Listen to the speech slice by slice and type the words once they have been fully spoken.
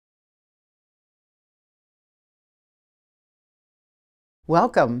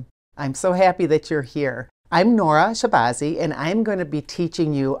Welcome. I'm so happy that you're here. I'm Nora Shabazi, and I'm going to be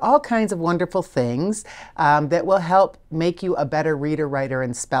teaching you all kinds of wonderful things that will help make you a better reader, writer,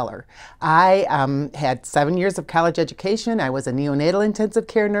 and speller. I had 7 years of college education. I was a neonatal intensive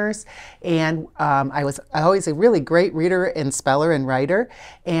care nurse, and I was always a really great reader and speller and writer.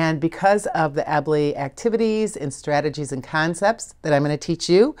 And because of the EBLI activities and strategies and concepts that I'm going to teach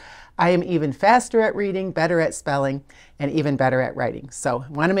you, I am even faster at reading, better at spelling, and even better at writing. So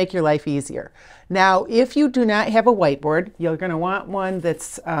I want to make your life easier. Now, if you do not have a whiteboard, you're going to want one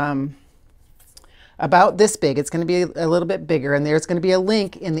that's about this big. It's going to be a little bit bigger, and there's going to be a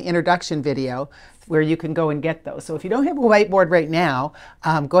link in the introduction video where you can go and get those. So if you don't have a whiteboard right now,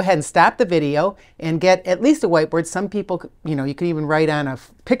 go ahead and stop the video and get at least a whiteboard. Some people, you can even write on a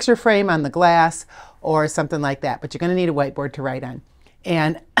picture frame on the glass or something like that, but you're going to need a whiteboard to write on.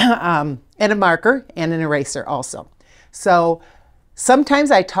 And a marker and an eraser also. So sometimes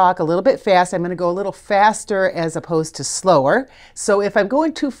I talk a little bit fast. I'm going to go a little faster as opposed to slower. So if I'm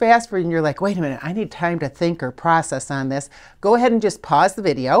going too fast for you and you're like, wait a minute, I need time to think or process on this, go ahead and just pause the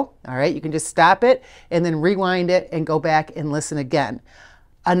video. All right, you can just stop it and then rewind it and go back and listen again.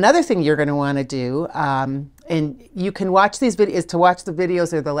 Another thing you're going to want to do, and you can watch these videos, is to watch the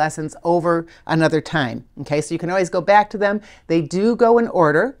videos or the lessons over another time. Okay, so you can always go back to them. They do go in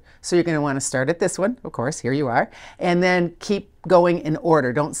order. So you're going to want to start at this one, of course, here you are, and then keep going in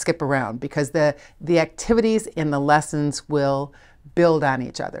order. Don't skip around, because the activities in the lessons will build on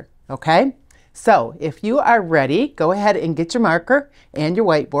each other. Okay, so if you are ready, go ahead and get your marker and your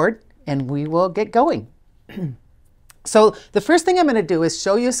whiteboard, and we will get going. So the first thing I'm going to do is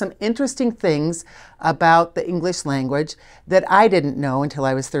show you some interesting things about the English language that I didn't know until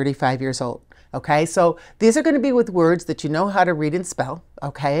I was 35 years old. Okay, so these are going to be with words that you know how to read and spell,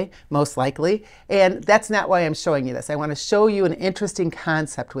 okay, most likely. And that's not why I'm showing you this. I want to show you an interesting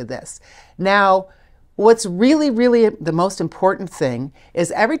concept with this. Now, what's really the most important thing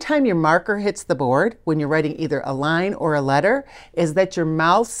is every time your marker hits the board, when you're writing either a line or a letter, is that your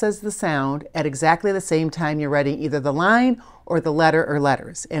mouth says the sound at exactly the same time you're writing either the line or the letter or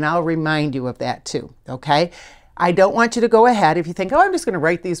letters. And I'll remind you of that too, okay? I don't want you to go ahead. If you think, oh, I'm just going to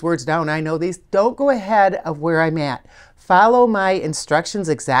write these words down, I know these, don't go ahead of where I'm at. Follow my instructions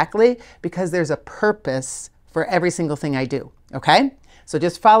exactly, because there's a purpose for every single thing I do, okay? So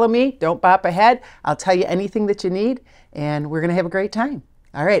just follow me, don't bop ahead. I'll tell you anything that you need, and we're going to have a great time.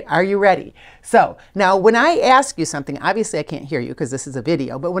 All right, are you ready? So now when I ask you something, obviously I can't hear you because this is a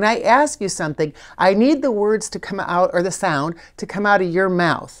video, but when I ask you something, I need the words to come out, or the sound to come out of your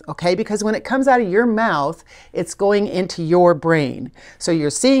mouth, okay? Because when it comes out of your mouth, it's going into your brain. So you're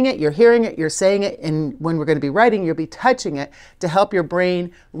seeing it, you're hearing it, you're saying it, and when we're going to be writing, you'll be touching it to help your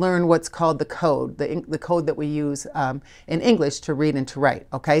brain learn what's called the code, the code that we use in English to read and to write,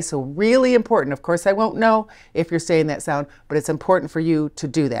 okay? So really important. Of course, I won't know if you're saying that sound, but it's important for you to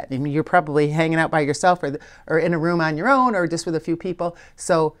do that. I mean, you're probably hanging out by yourself or in a room on your own or just with a few people.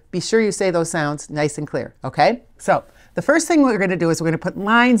 So be sure you say those sounds nice and clear, okay? So the first thing we're going to do is we're going to put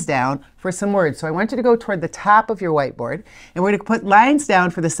lines down for some words. So I want you to go toward the top of your whiteboard, and we're going to put lines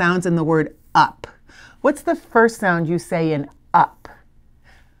down for the sounds in the word up. What's the first sound you say in up?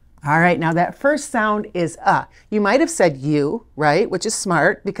 All right, now that first sound is You might have said you, right, which is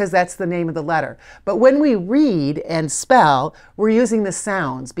smart because that's the name of the letter. But when we read and spell, we're using the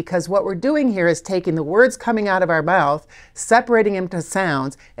sounds, because what we're doing here is taking the words coming out of our mouth, separating them to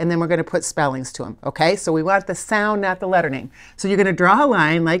sounds, and then we're going to put spellings to them, okay? So we want the sound, not the letter name. So you're going to draw a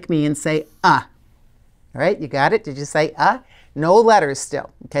line like me and say All right, you got it? Did you say No letters still,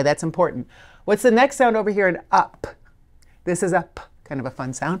 okay? That's important. What's the next sound over here in up? This is a P. Kind of a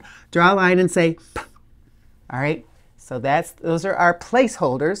fun sound. Draw a line and say P. All right, so those are our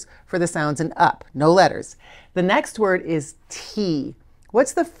placeholders for the sounds in up, no letters. The next word is T.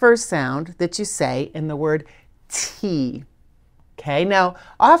 What's the first sound that you say in the word T? Okay, now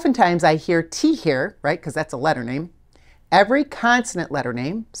oftentimes I hear T here, right, because that's a letter name. Every consonant letter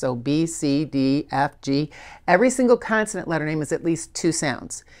name, so B, C, D, F, G, every single consonant letter name is at least two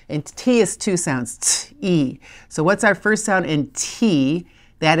sounds. And T is two sounds, T, E. So what's our first sound in T?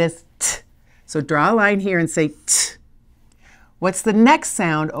 That is T. So draw a line here and say T. What's the next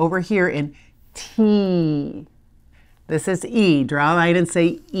sound over here in T? This is E. Draw a line and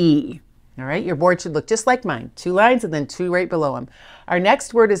say E. All right, your board should look just like mine. Two lines and then two right below them. Our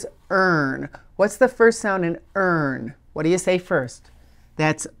next word is earn. What's the first sound in earn? What do you say first?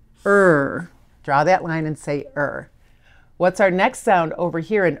 That's Draw that line and say What's our next sound over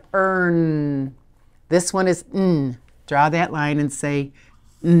here in earn? This one is N. Draw that line and say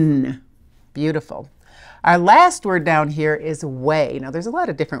N. Beautiful. Our last word down here is way. Now there's a lot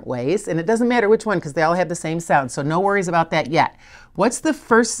of different ways, and it doesn't matter which one because they all have the same sound, so no worries about that yet. What's the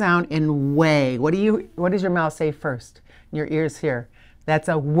first sound in way? What does your mouth say first? Your ears here. That's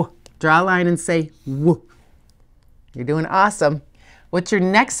a w. Draw a line and say w. You're doing awesome. What's your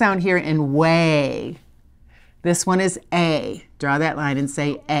next sound here in way? This one is a. Draw that line and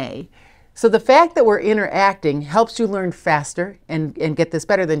say a. So the fact that we're interacting helps you learn faster and get this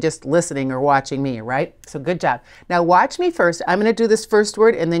better than just listening or watching me, right? So good job. Now watch me first. I'm going to do this first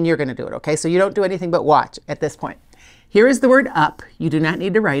word and then you're going to do it, okay? So you don't do anything but watch at this point. Here is the word up. You do not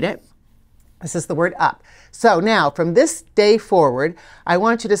need to write it. This is the word up. So now from this day forward, I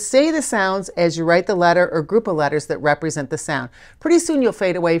want you to say the sounds as you write the letter or group of letters that represent the sound. Pretty soon you'll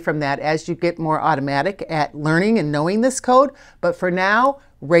fade away from that as you get more automatic at learning and knowing this code. But for now,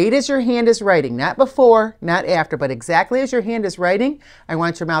 right as your hand is writing, not before, not after, but exactly as your hand is writing, I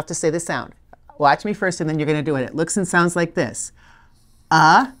want your mouth to say the sound. Watch me first and then you're going to do it. It looks and sounds like this.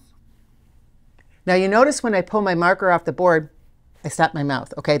 Now you notice when I pull my marker off the board, I stop my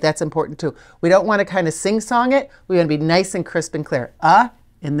mouth. Okay, that's important too. We don't want to kind of sing-song it. We want to be nice and crisp and clear.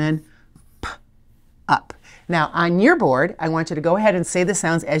 And then p, up. Now on your board, I want you to go ahead and say the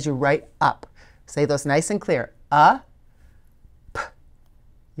sounds as you write up. Say those nice and clear. P.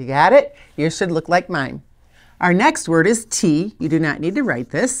 You got it? Yours should look like mine. Our next word is T. You do not need to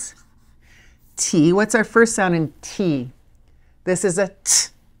write this. T. What's our first sound in T? This is a T.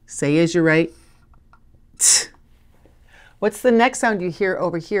 Say as you write T. What's the next sound you hear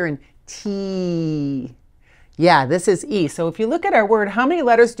over here in T? Yeah, this is E. So if you look at our word, how many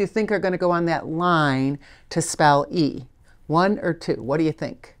letters do you think are going to go on that line to spell E? 1 or 2? What do you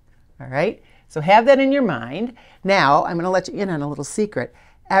think? All right, so have that in your mind. Now, I'm going to let you in on a little secret.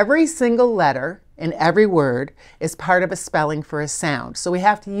 Every single letter in every word is part of a spelling for a sound. So we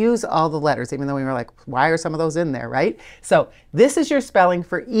have to use all the letters, even though we were like, why are some of those in there, right? So this is your spelling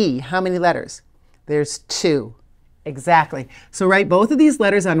for E. How many letters? There's 2. Exactly. So write both of these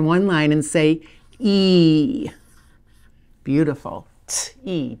letters on one line and say E. Beautiful. T,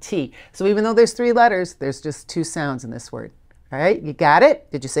 E, T. So even though there's 3 letters, there's just 2 sounds in this word. All right, you got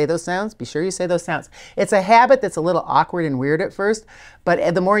it? Did you say those sounds? Be sure you say those sounds. It's a habit that's a little awkward and weird at first,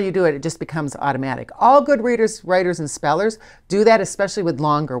 but the more you do it, it just becomes automatic. All good readers, writers, and spellers do that, especially with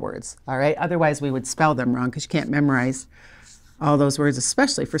longer words. All right, otherwise we would spell them wrong because you can't memorize all those words,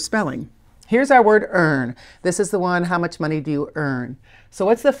 especially for spelling. Here's our word earn. This is the one, how much money do you earn? So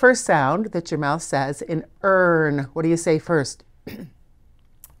what's the first sound that your mouth says in earn? What do you say first?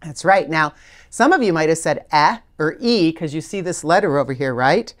 That's right. Now, some of you might have said or E because you see this letter over here,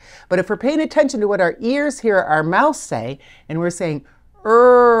 right? But if we're paying attention to what our ears hear our mouth say, and we're saying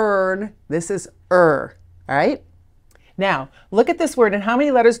earn, this is all right? Now, look at this word, and how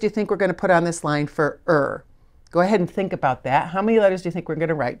many letters do you think we're going to put on this line for Go ahead and think about that. How many letters do you think we're going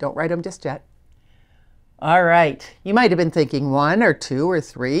to write? Don't write them just yet. All right. You might have been thinking 1 or 2 or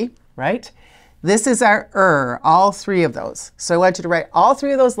 3, right? This is our all 3 of those. So I want you to write all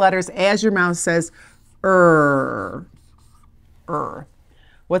 3 of those letters as your mouth says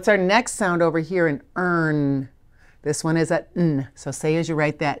What's our next sound over here in earn? This one is a N. So say as you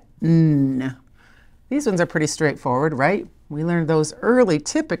write that N. These ones are pretty straightforward, right? We learned those early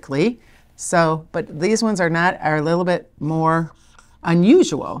typically. So, but these ones are a little bit more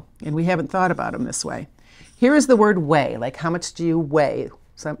unusual, and we haven't thought about them this way. Here is the word weigh, like how much do you weigh?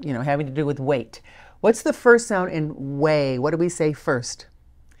 Some, having to do with weight. What's the first sound in weigh? What do we say first?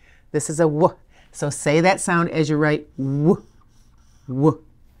 This is a W. So say that sound as you write W. W.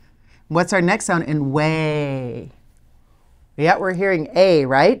 What's our next sound in weigh? Yeah, we're hearing A,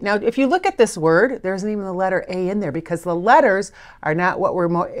 right? Now, if you look at this word, there isn't even the letter A in there because the letters are not what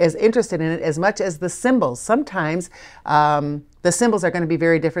we're as interested in it as much as the symbols. Sometimes the symbols are going to be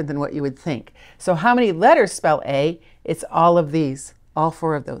very different than what you would think. So how many letters spell A? It's all of these, all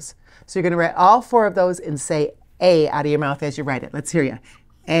 4 of those. So you're going to write all 4 of those and say A out of your mouth as you write it. Let's hear you.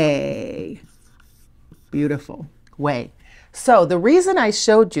 A. Beautiful. Way. So the reason I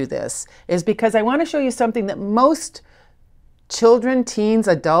showed you this is because I want to show you something that most children, teens,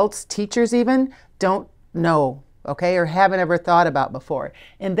 adults, teachers even, don't know, okay, or haven't ever thought about before.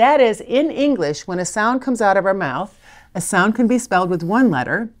 And that is, in English, when a sound comes out of our mouth, a sound can be spelled with 1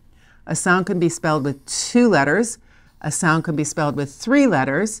 letter, a sound can be spelled with 2 letters, a sound can be spelled with 3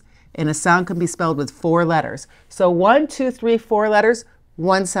 letters, and a sound can be spelled with 4 letters. So 1, 2, 3, 4 letters,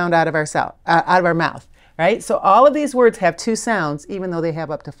 1 sound out of our mouth. Right? So all of these words have 2 sounds, even though they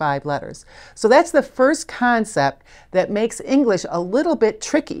have up to 5 letters. So that's the first concept that makes English a little bit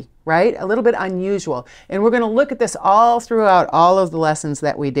tricky, right? A little bit unusual. And we're going to look at this all throughout all of the lessons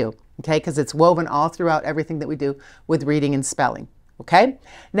that we do. okay, because it's woven all throughout everything that we do with reading and spelling. Okay,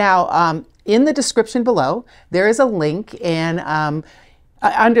 now in the description below there is a link, and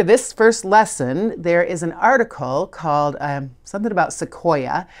under this first lesson there is an article called something about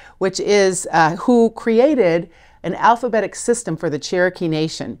Sequoia, which is who created an alphabetic system for the Cherokee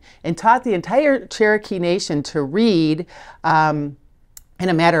Nation and taught the entire Cherokee Nation to read in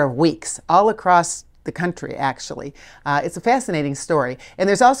a matter of weeks all across the country, actually. It's a fascinating story. And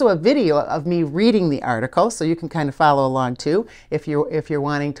there's also a video of me reading the article, so you can kind of follow along too if you're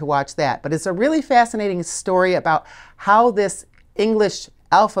wanting to watch that. But it's a really fascinating story about how this English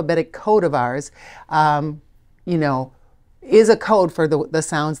alphabetic code of ours, you know, is a code for the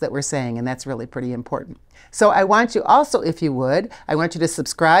sounds that we're saying, and that's really pretty important. So I want you also, if you would, I want you to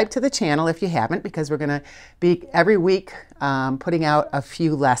subscribe to the channel if you haven't, because we're going to be every week putting out a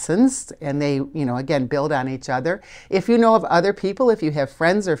few lessons, and they, you know, again, build on each other. If you know of other people, if you have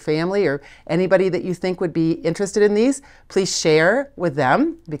friends or family or anybody that you think would be interested in these, please share with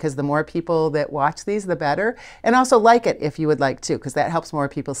them, because the more people that watch these, the better. And also like it if you would like to, because that helps more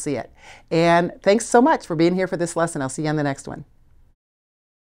people see it. And thanks so much for being here for this lesson. I'll see you on the next one.